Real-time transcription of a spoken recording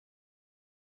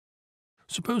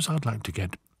Suppose I'd like to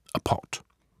get a pot.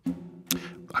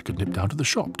 I could nip down to the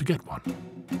shop to get one,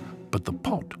 but the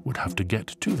pot would have to get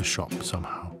to the shop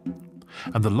somehow,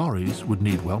 and the lorries would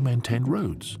need well-maintained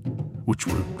roads, which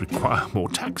would require more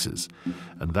taxes,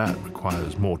 and that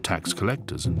requires more tax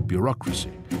collectors and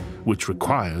bureaucracy, which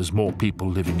requires more people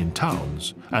living in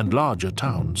towns and larger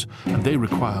towns, and they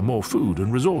require more food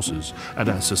and resources, and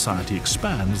as society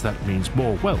expands, that means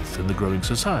more wealth in the growing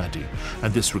society,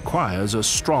 and this requires a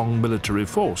strong military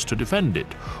force to defend it.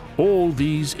 All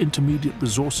these intermediate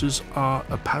resources are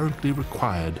apparently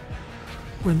required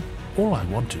when all I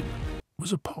wanted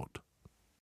was a pot.